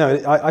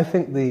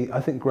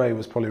think Gray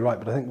was probably right.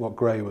 But I think what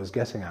Gray was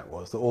getting at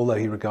was that although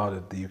he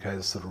regarded the UK as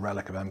a sort of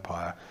relic of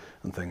empire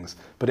and things,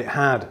 but it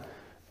had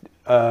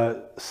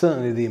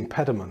certainly the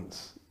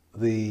impediments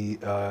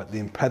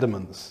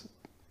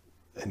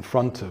in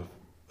front of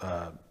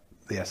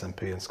the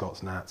SNP and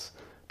Scots Nats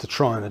to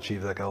try and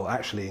achieve their goal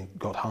actually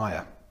got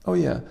higher. Oh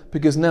yeah,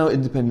 because now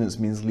independence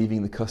means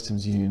leaving the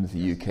customs union of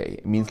the UK.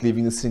 It means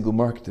leaving the single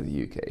market of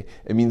the UK.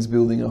 It means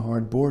building a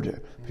hard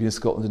border between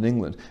Scotland and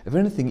England. If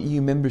anything,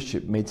 EU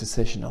membership made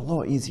secession a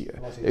lot easier.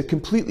 It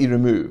completely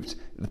removed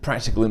the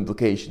practical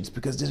implications,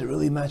 because does it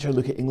really matter?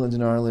 Look at England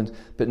and Ireland.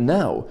 But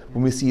now,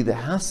 when we see the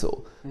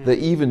hassle that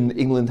even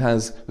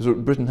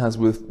Britain has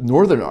with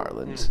Northern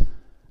Ireland,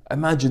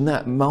 imagine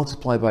that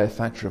multiplied by a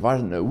factor of I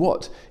don't know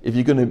what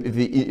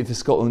if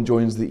Scotland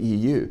joins the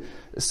EU.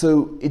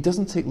 So it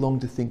doesn't take long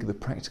to think of the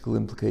practical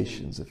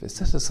implications of it.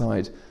 Set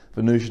aside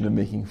the notion of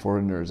making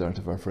foreigners out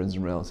of our friends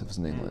and relatives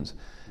in England.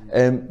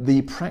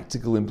 The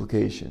practical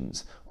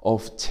implications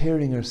of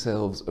tearing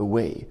ourselves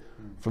away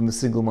from the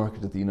single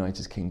market of the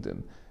United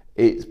Kingdom.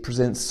 It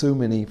presents so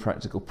many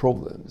practical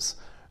problems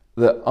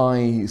that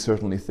I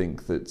certainly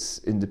think that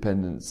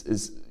independence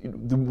is,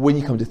 when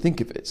you come to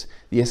think of it,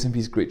 the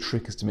SNP's great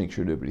trick is to make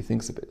sure nobody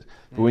thinks of it.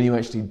 But when you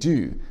actually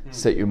do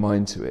set your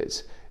mind to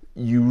it,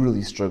 you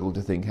really struggle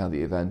to think how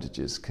the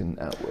advantages can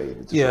outweigh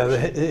the disruption. Yeah, the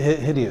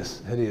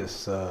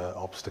hideous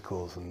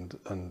obstacles,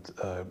 and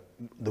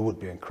there would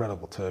be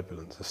incredible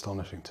turbulence,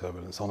 astonishing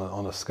turbulence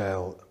on a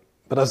scale.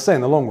 But as I say,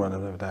 in the long run,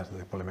 I've never doubted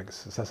they'll probably make a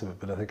success of it,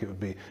 but I think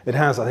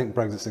I think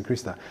Brexit's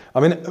increased that. I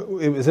mean,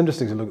 it was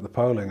interesting to look at the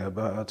polling.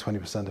 About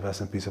 20% of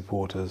SNP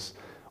supporters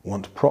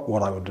want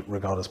what I would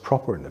regard as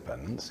proper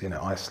independence,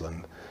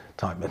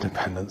 Iceland-type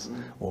independence,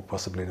 or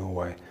possibly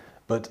Norway.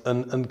 But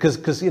and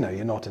because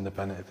you're not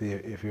independent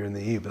if you're in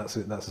the EU, but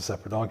that's a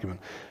separate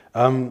argument.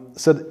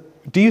 So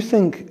do you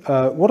think?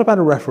 What about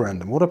a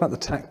referendum? What about the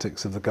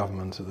tactics of the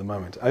government at the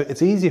moment?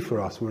 It's easy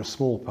for us. We're a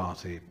small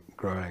party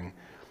growing.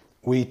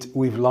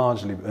 We've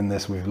largely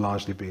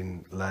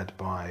been led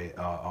by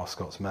our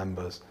Scots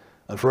members,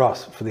 and for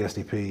us, for the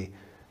SDP,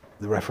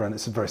 the referendum,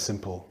 it's very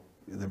simple.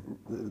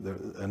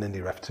 An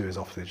Indie Ref 2 is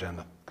off the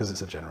agenda because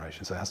it's a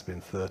generation, so it has to be in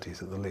the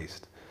 30s at the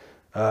least.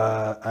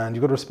 And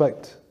you've got to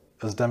respect,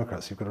 as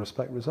Democrats, you've got to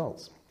respect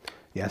results.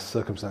 Yes,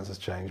 circumstances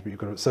change, but you've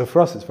got to. So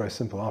for us, it's very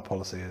simple. Our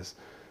policy is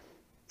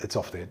it's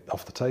off the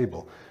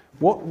table.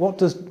 What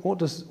does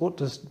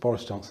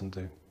Boris Johnson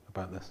do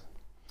about this?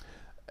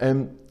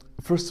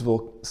 first of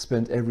all,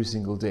 spent every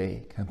single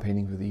day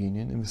campaigning for the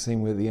union in the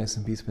same way the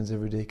SNP spends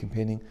every day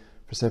campaigning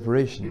for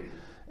separation.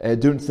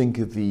 Don't think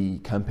of the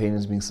campaign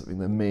as being something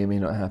that may or may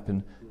not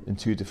happen in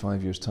 2 to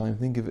 5 years' time.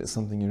 Think of it as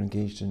something you're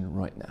engaged in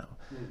right now.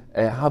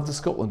 Have the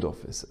Scotland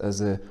office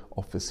as an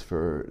office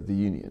for the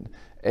union.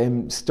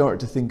 Start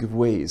to think of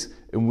ways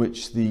in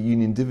which the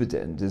union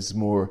dividend is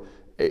more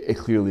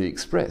clearly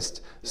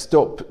expressed.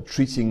 Stop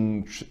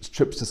treating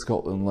trips to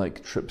Scotland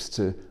like trips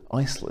to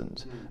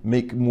Iceland.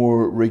 Make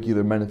more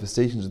regular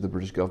manifestations of the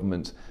British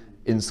government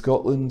in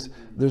Scotland.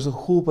 There's a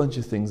whole bunch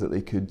of things that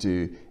they could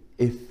do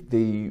if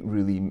they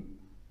really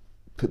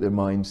put their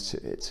minds to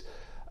it.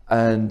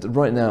 And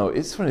right now,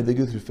 it's funny, they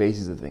go through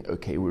phases of think,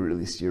 okay, we're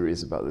really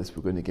serious about this,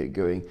 we're going to get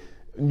going,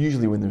 and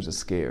usually when there's a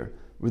scare,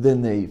 but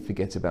then they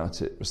forget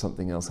about it or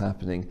something else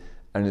happening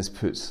and it's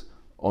put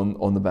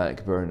on the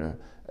back burner.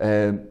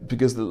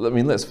 Because, I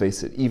mean, let's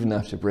face it, even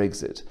after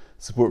Brexit,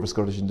 support for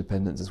Scottish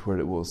independence is where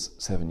it was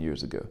 7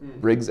 years ago.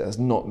 Brexit has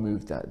not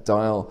moved that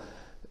dial.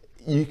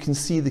 You can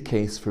see the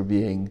case for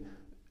being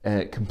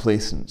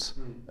complacent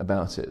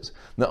about it.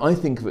 Now, I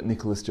think that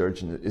Nicola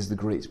Sturgeon is the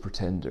great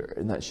pretender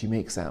in that she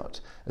makes out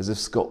as if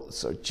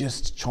Scots are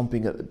just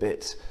chomping at the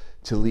bit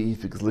to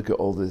leave because look at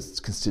all the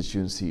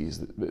constituencies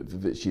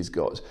that she's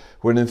got,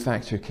 when in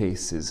fact her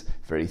case is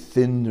very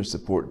thin, her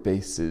support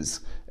base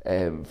is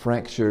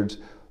fractured.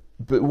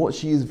 But what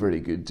she is very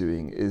good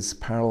doing is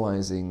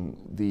paralysing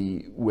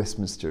the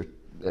Westminster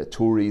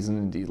Tories and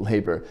indeed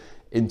Labour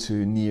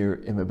into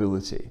near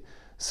immobility.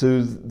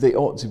 So they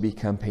ought to be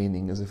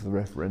campaigning as if the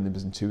referendum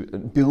is into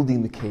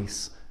building the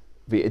case,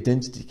 the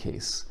identity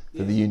case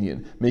for the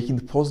union, making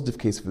the positive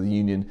case for the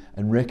union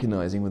and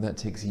recognising when that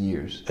takes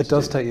years. It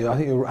does take you, I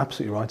think you're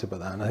absolutely right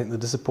about that. And I think the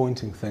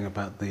disappointing thing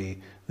about the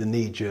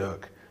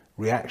knee-jerk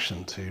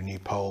reaction to new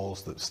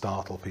polls that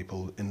startle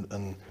people,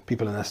 and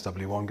people in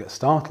SW1 get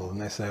startled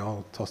and they say,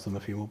 oh, toss them a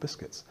few more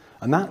biscuits.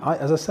 And that,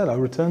 as I said, I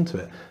return to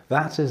it.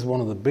 That is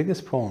one of the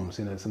biggest problems.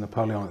 You know, it's a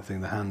Napoleonic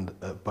thing, the hand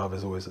above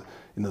is always,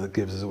 you know, that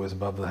gives is always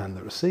above the hand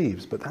that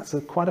receives. But that's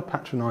quite a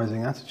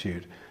patronising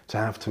attitude to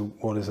have to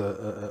what is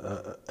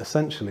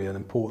essentially an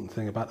important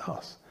thing about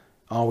us.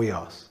 Are we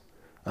us?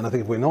 And I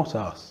think if we're not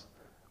us,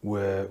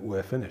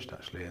 we're finished,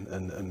 actually.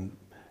 And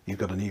you've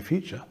got a new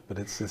future, but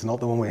it's not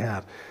the one we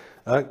had.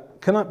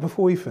 Can I,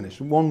 before we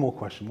finish, one more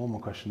question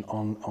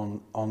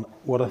on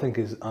what I think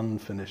is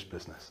unfinished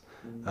business,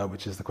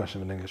 which is the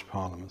question of an English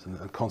Parliament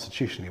and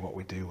constitutionally what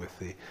we do with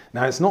the...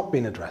 Now, it's not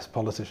been addressed.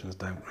 Politicians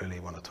don't really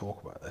want to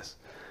talk about this.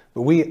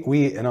 But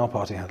we in our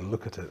party had a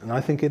look at it, and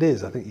I think it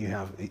is. I think you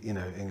have, you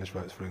know, English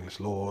votes for English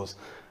laws,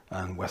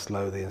 and West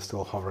Lothian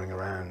still hovering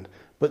around.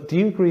 But do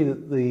you agree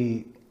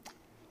that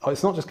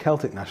it's not just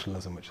Celtic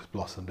nationalism which has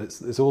blossomed,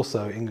 it's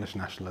also English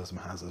nationalism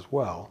has as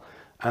well.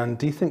 And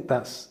do you think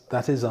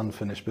that is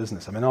unfinished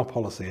business? I mean, our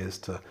policy is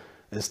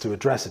to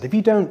address it. If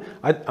you don't,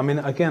 I mean,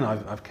 again,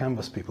 I've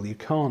canvassed people. You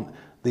can't.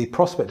 The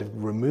prospect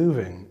of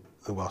removing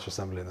the Welsh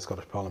Assembly and the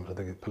Scottish Parliament, I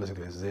think it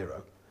politically is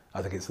zero.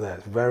 I think it's there.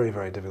 It's very,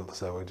 very difficult to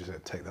say, well, we're just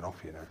going to take that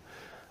off, you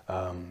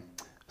know.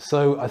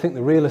 So I think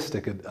the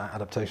realistic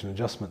adaptation and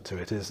adjustment to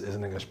it is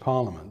an English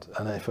Parliament.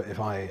 And if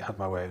I had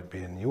my way, it would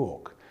be in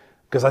York,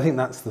 because I think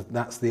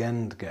that's the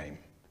end game.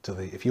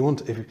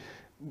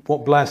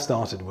 What Blair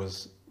started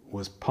was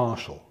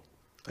partial,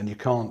 and you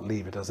can't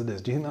leave it as it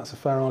is. Do you think that's a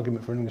fair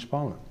argument for an English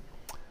Parliament?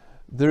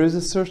 There is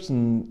a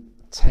certain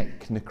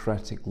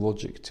technocratic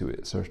logic to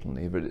it,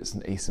 certainly, but it's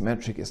an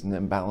asymmetric, it's an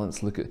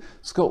imbalance. Look at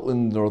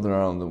Scotland, Northern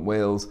Ireland and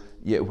Wales,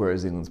 yet where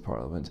is England's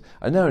Parliament?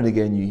 And now and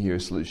again you hear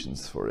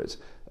solutions for it.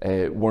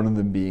 One of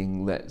them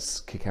being,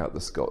 let's kick out the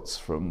Scots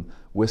from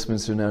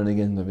Westminster now and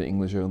again, have it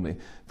English only.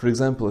 For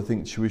example, I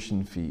think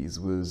tuition fees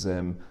was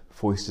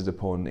foisted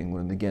upon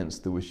England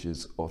against the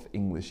wishes of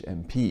English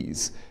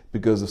MPs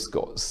because of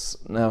Scots.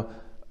 Now,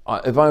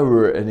 if I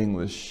were an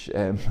English,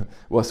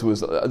 well, I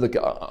suppose, look,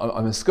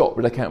 I'm a Scot,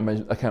 but I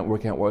can't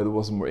work out why there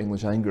wasn't more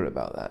English anger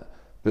about that.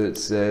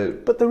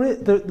 But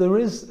there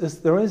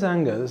is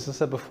anger, as I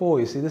said before.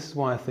 You see, this is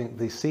why I think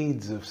the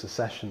seeds of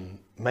secession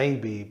may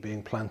be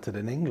being planted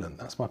in England.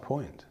 That's my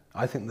point.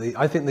 I think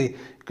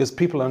because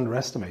people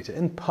underestimate it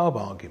in pub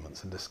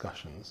arguments and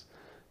discussions.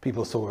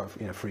 People talk about,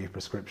 you know, free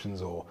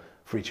prescriptions or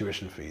free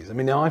tuition fees. I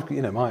mean, now I've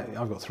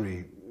got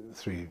three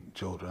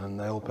children, and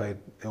they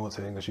went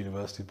to English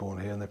university, born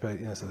here, and they pay,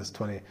 you know, so there's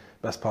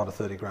best part of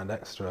 30 grand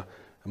extra,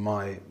 and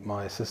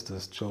my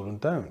sister's children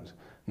don't.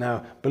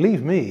 Now,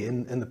 believe me,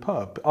 in the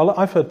pub,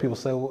 I've heard people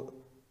say, well,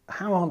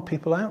 how aren't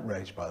people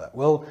outraged by that?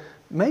 Well,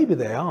 maybe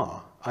they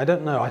are. I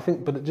don't know. I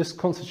think, but just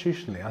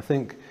constitutionally, I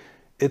think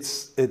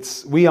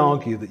we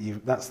argue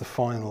that that's the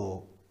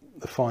final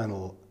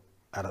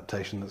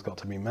adaptation that's got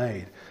to be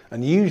made.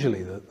 And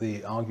usually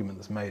the argument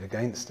that's made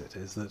against it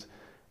is that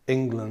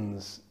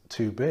England's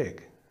too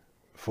big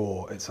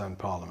for its own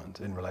parliament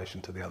in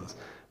relation to the others.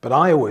 But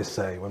I always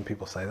say, when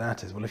people say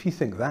that, is, well, if you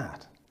think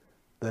that,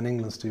 then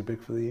England's too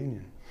big for the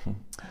Union.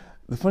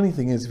 The funny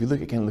thing is, if you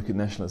look at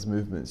nationalist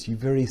movements, you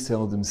very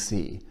seldom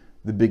see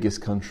the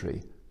biggest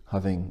country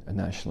having a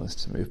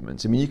nationalist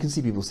movement. I mean, you can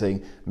see people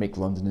saying, make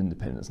London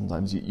independent.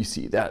 Sometimes you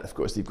see that. Of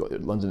course, they've got their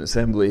London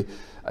Assembly.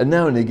 And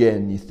now and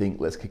again, you think,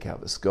 let's kick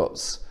out the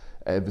Scots.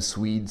 The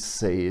Swedes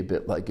say a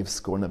bit like, give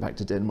Skåne back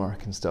to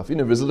Denmark and stuff. You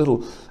know, there's a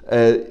little,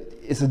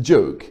 it's a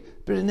joke,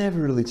 but it never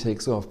really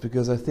takes off,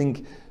 because I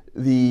think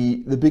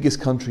the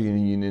biggest country in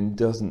the Union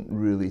doesn't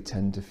really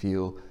tend to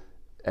feel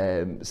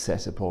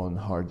set upon,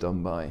 hard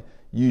done by.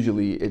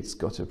 Usually it's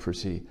got a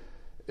pretty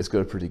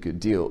good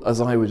deal. As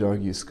I would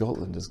argue,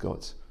 Scotland has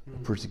got a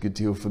pretty good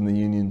deal from the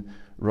Union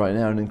right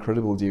now, an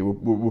incredible deal.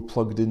 We're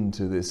plugged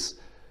into this,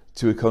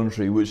 to a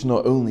country which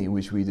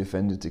we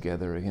defended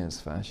together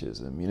against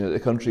fascism. You know, a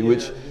country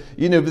which,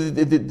 you know,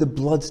 the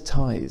blood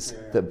ties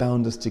that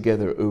bound us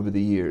together over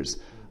the years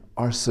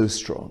are so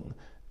strong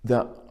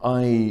that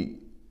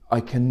I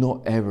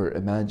cannot ever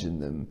imagine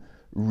them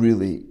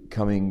really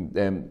coming.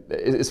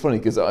 It's funny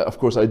because, of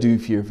course, I do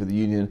fear for the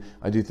Union.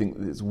 I do think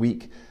that it's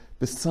weak,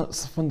 but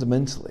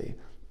fundamentally,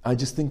 I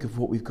just think of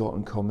what we've got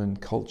in common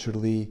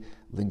culturally,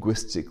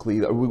 linguistically.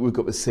 We've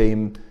got the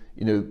same,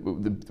 you know,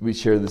 we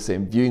share the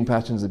same viewing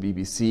patterns. The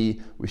BBC,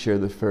 we share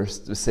the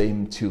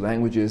same two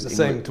languages. The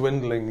same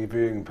dwindling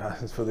viewing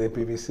patterns for the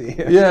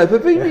BBC. Yeah,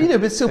 but you know,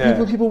 but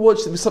still, people watch.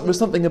 There's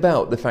something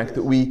about the fact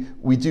that we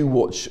do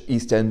watch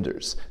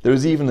EastEnders. There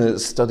was even a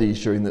study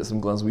showing that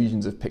some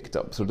Glaswegians have picked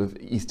up sort of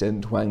East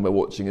End twang by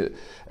watching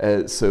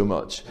it so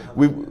much.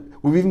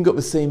 We've even got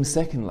the same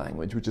second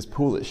language, which is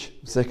Polish,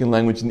 second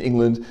language in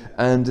England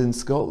and in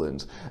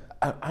Scotland.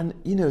 And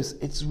you know,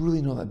 it's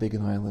really not that big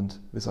an island,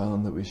 this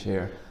island that we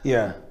share.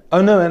 Yeah.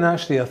 Oh no, and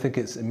actually I think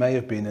it may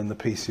have been in the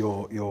piece,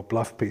 your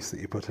bluff piece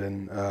that you put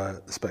in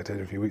The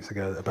Spectator a few weeks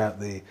ago, about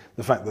the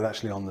fact that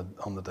actually on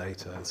the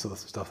data, sort of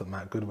stuff that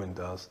Matt Goodwin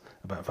does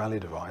about value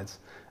divides,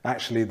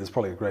 actually there's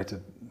probably a greater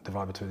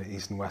divide between the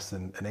East and West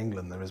in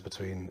England there is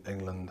between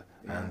England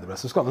and the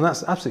rest of Scotland. And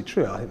that's absolutely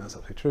true. I think that's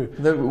absolutely true.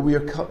 No, we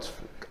are cut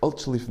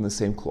ultimately from the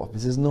same cloth.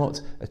 This is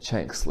not a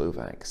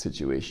Czech-Slovak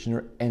situation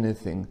or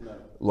anything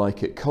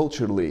like it.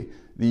 Culturally,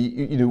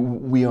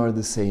 we are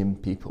the same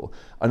people,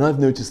 and I've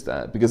noticed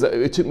that because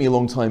it took me a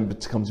long time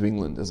to come to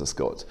England as a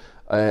Scot.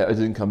 I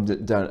didn't come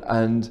down,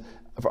 and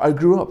I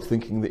grew up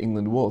thinking that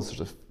England was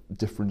sort of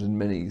different in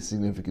many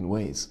significant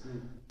ways,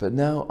 but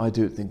now I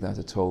don't think that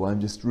at all.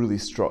 I'm just really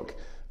struck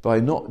by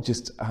not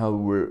just how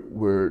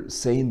we're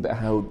same, but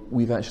how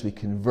we've actually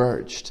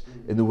converged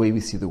in the way we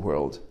see the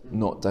world,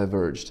 not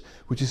diverged,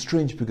 which is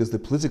strange because the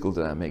political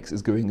dynamics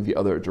is going the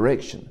other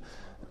direction.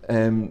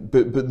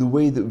 But the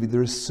way that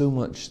there is so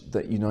much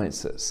that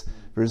unites us,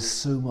 there is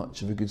so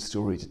much of a good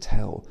story to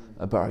tell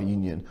about our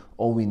union.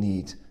 All we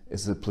need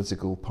is a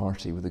political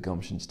party with the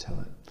gumption to tell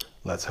it.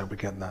 Let's hope we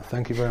get that.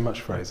 Thank you very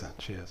much, Fraser.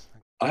 Cheers.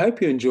 I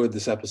hope you enjoyed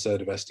this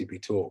episode of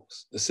SDP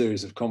Talks, a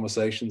series of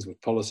conversations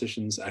with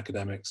politicians,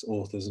 academics,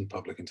 authors, and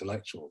public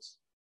intellectuals.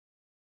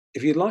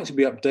 If you'd like to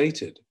be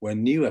updated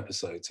when new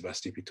episodes of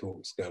SDP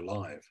Talks go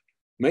live,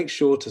 make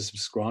sure to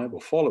subscribe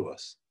or follow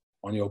us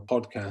on your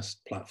podcast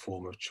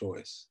platform of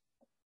choice.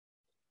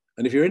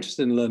 And if you're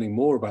interested in learning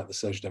more about the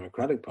Social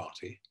Democratic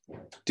Party,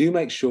 do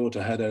make sure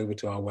to head over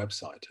to our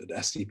website at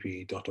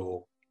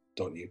sdp.org.uk.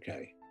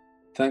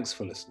 Thanks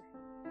for listening.